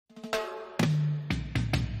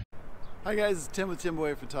Hi guys, it's Tim with Tim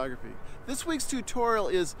Boyer Photography. This week's tutorial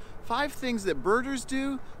is 5 things that birders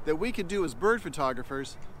do that we could do as bird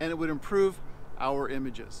photographers and it would improve our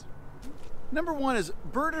images. Number 1 is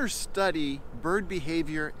birders study bird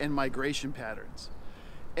behavior and migration patterns.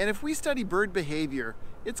 And if we study bird behavior,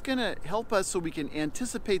 it's going to help us so we can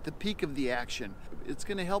anticipate the peak of the action. It's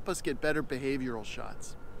going to help us get better behavioral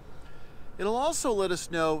shots. It'll also let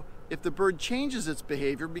us know if the bird changes its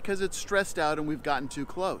behavior because it's stressed out and we've gotten too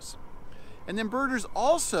close. And then birders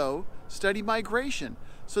also study migration,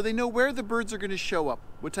 so they know where the birds are going to show up,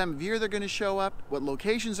 what time of year they're going to show up, what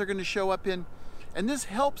locations they're going to show up in. And this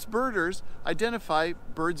helps birders identify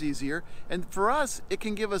birds easier. And for us, it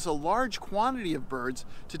can give us a large quantity of birds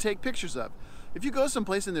to take pictures of. If you go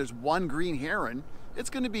someplace and there's one green heron, it's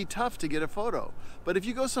going to be tough to get a photo. But if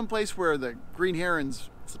you go someplace where the green heron's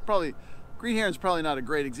probably not a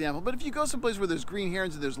great example, but if you go someplace where there's green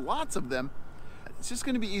herons and there's lots of them, it's just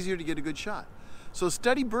going to be easier to get a good shot. So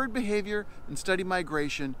study bird behavior and study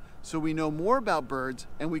migration so we know more about birds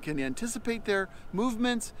and we can anticipate their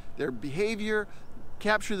movements, their behavior,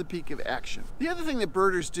 capture the peak of action. The other thing that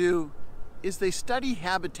birders do is they study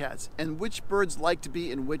habitats and which birds like to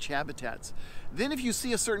be in which habitats. Then if you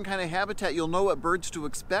see a certain kind of habitat, you'll know what birds to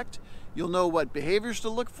expect, you'll know what behaviors to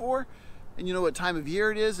look for, and you know what time of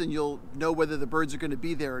year it is, and you'll know whether the birds are going to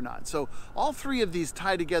be there or not. So all 3 of these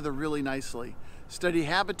tie together really nicely. Study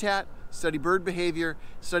habitat, study bird behavior,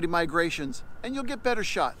 study migrations, and you'll get better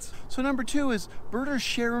shots. So number 2 is birders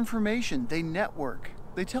share information, they network.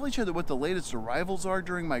 They tell each other what the latest arrivals are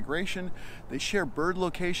during migration. They share bird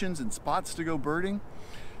locations and spots to go birding.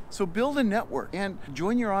 So build a network and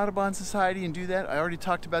join your Audubon Society and do that. I already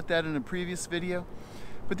talked about that in a previous video.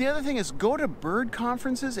 But the other thing is go to bird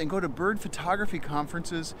conferences and go to bird photography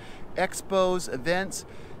conferences, expos, events,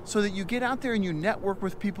 so that you get out there and you network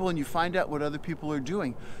with people and you find out what other people are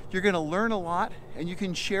doing. You're going to learn a lot and you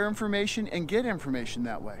can share information and get information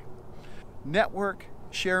that way. Network,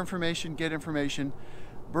 share information, get information.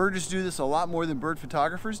 Birders do this a lot more than bird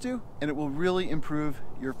photographers do, and it will really improve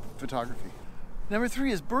your photography. Number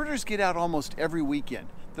 3 is birders get out almost every weekend.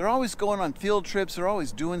 They're always going on field trips, they're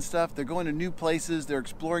always doing stuff, they're going to new places, they're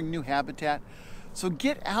exploring new habitat. So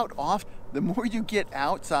get out often. The more you get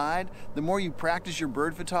outside, the more you practice your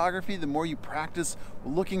bird photography, the more you practice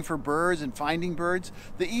looking for birds and finding birds,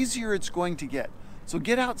 the easier it's going to get. So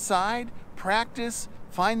get outside, practice,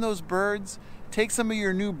 find those birds, take some of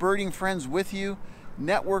your new birding friends with you,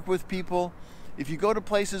 network with people. If you go to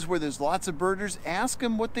places where there's lots of birders, ask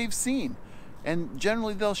them what they've seen, and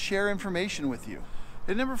generally they'll share information with you.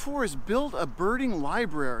 And number 4 is build a birding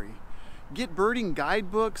library. Get birding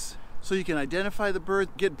guidebooks so you can identify the birds.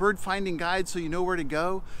 Get bird finding guides so you know where to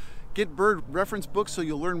go. Get bird reference books so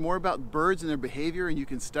you'll learn more about birds and their behavior and you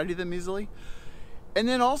can study them easily. And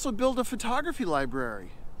then also build a photography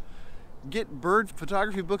library. Get bird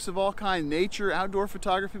photography books of all kinds, nature, outdoor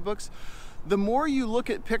photography books. The more you look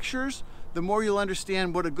at pictures, the more you'll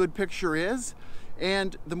understand what a good picture is.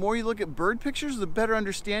 And the more you look at bird pictures, the better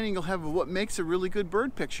understanding you'll have of what makes a really good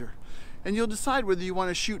bird picture. And you'll decide whether you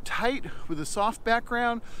want to shoot tight with a soft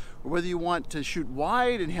background or whether you want to shoot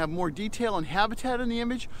wide and have more detail and habitat in the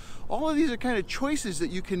image. All of these are kind of choices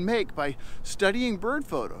that you can make by studying bird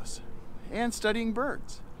photos and studying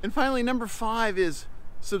birds. And finally, number 5 is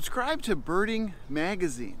subscribe to birding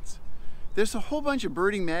magazines. There's a whole bunch of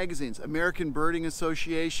birding magazines, American Birding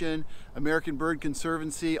Association, American Bird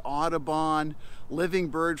Conservancy, Audubon, Living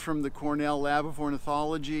Bird from the Cornell Lab of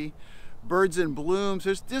Ornithology, Birds in Blooms.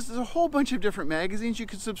 There's a whole bunch of different magazines you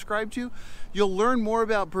can subscribe to. You'll learn more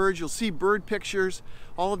about birds, you'll see bird pictures,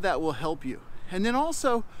 all of that will help you. And then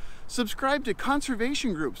also subscribe to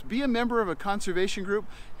conservation groups. Be a member of a conservation group,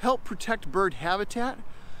 help protect bird habitat.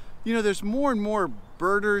 You know, there's more and more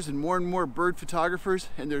birders and more bird photographers,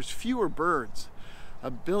 and there's fewer birds.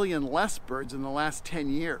 1 billion less birds in the last 10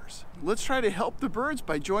 years. Let's try to help the birds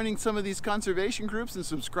by joining some of these conservation groups and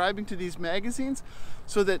subscribing to these magazines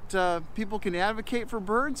so that people can advocate for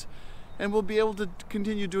birds and we'll be able to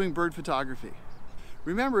continue doing bird photography.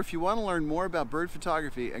 Remember, if you want to learn more about bird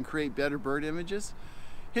photography and create better bird images,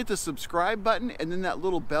 hit the subscribe button and then that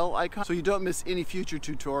little bell icon so you don't miss any future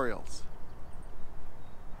tutorials.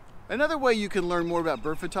 Another way you can learn more about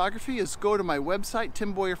bird photography is go to my website,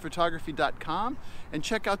 timboyerphotography.com, and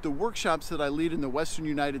check out the workshops that I lead in the Western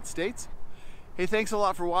United States. Hey, thanks a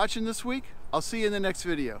lot for watching this week. I'll see you in the next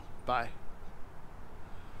video. Bye.